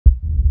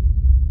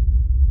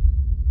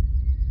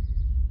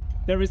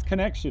there is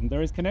connection.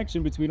 There is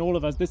connection between all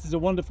of us. This is a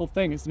wonderful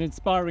thing. It's an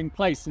inspiring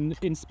place and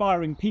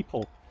inspiring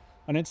people.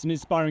 And it's an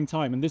inspiring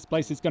time. And this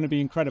place is going to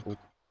be incredible.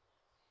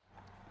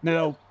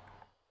 Now,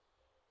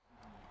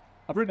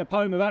 I've written a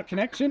poem about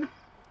connection.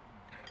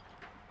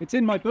 It's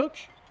in my book,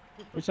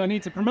 which I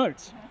need to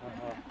promote.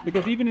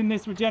 Because even in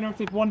this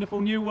regenerative,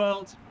 wonderful new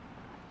world,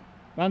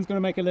 man's going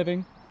to make a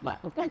living.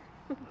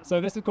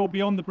 So this is called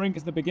Beyond the Brink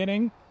as the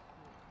beginning.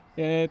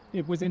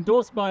 It was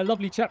endorsed by a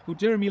lovely chap called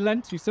Jeremy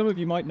Lent, who some of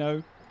you might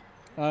know,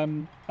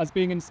 as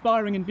being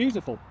inspiring and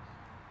beautiful.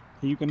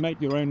 You can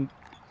make your own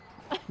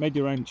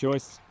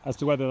choice as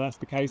to whether that's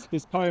the case.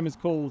 This poem is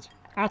called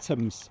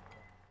Atoms.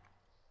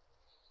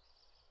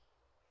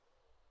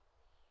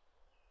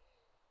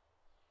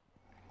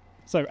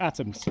 So,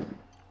 atoms.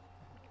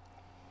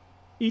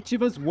 Each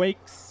of us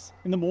wakes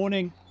in the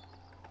morning,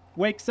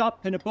 wakes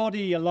up in a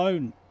body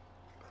alone,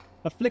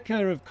 a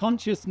flicker of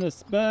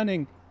consciousness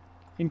burning,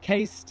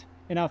 encased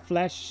in our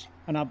flesh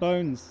and our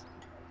bones.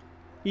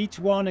 Each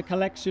one a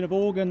collection of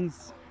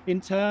organs,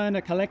 in turn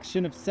a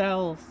collection of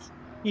cells,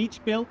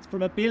 each built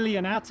from a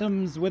billion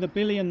atoms with a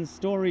billion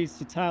stories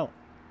to tell.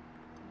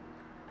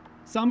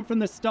 Some from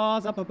the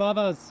stars up above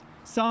us,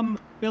 some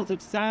built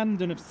of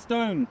sand and of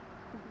stone.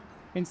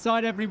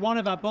 Inside every one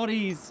of our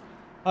bodies,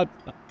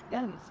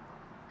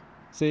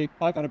 see,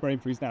 I've had a brain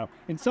freeze now.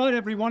 Inside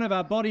every one of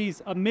our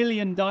bodies, a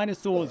million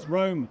dinosaurs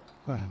roam.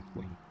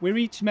 We're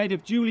each made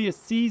of Julius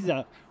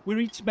Caesar. We're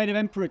each made of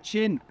Emperor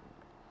Chin.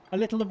 A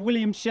little of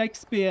William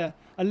Shakespeare,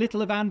 a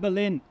little of Anne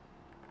Boleyn.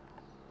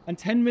 And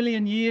 10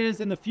 million years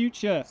in the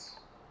future,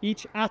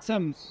 each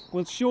atom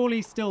will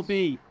surely still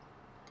be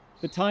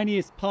the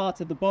tiniest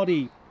part of the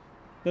body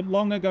that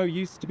long ago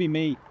used to be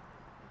me.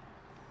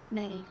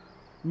 Nay.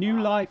 New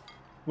life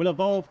will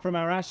evolve from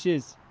our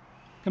ashes,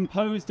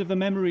 composed of the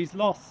memories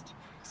lost.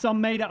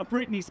 Some made out of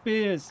Britney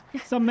Spears,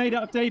 some made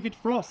out of David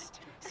Frost,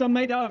 some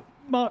made out of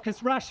Marcus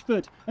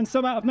Rashford, and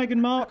some out of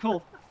Meghan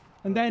Markle.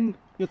 And then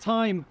your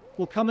time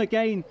will come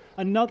again,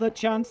 another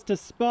chance to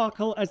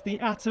sparkle as the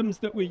atoms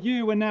that were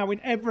you are now in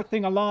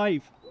everything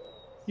alive.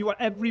 You are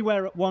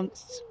everywhere at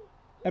once.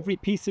 Every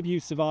piece of you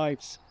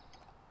survives,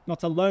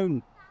 not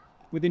alone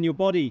within your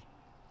body,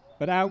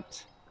 but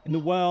out in the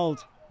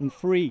world and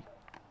free.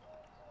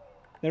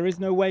 There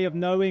is no way of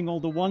knowing all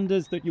the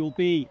wonders that you'll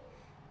be,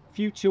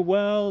 future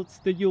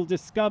worlds that you'll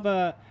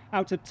discover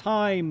out of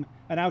time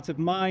and out of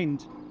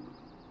mind.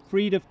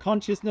 Freed of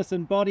consciousness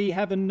and body,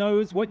 heaven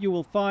knows what you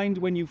will find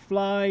when you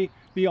fly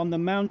beyond the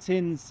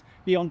mountains,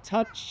 beyond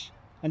touch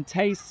and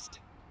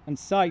taste and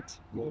sight.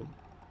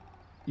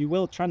 You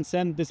will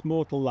transcend this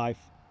mortal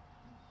life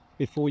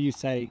before you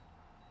say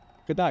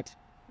good night.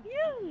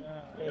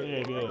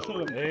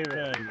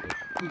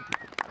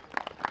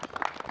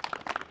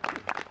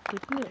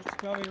 It's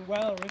going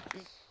well,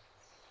 Richard.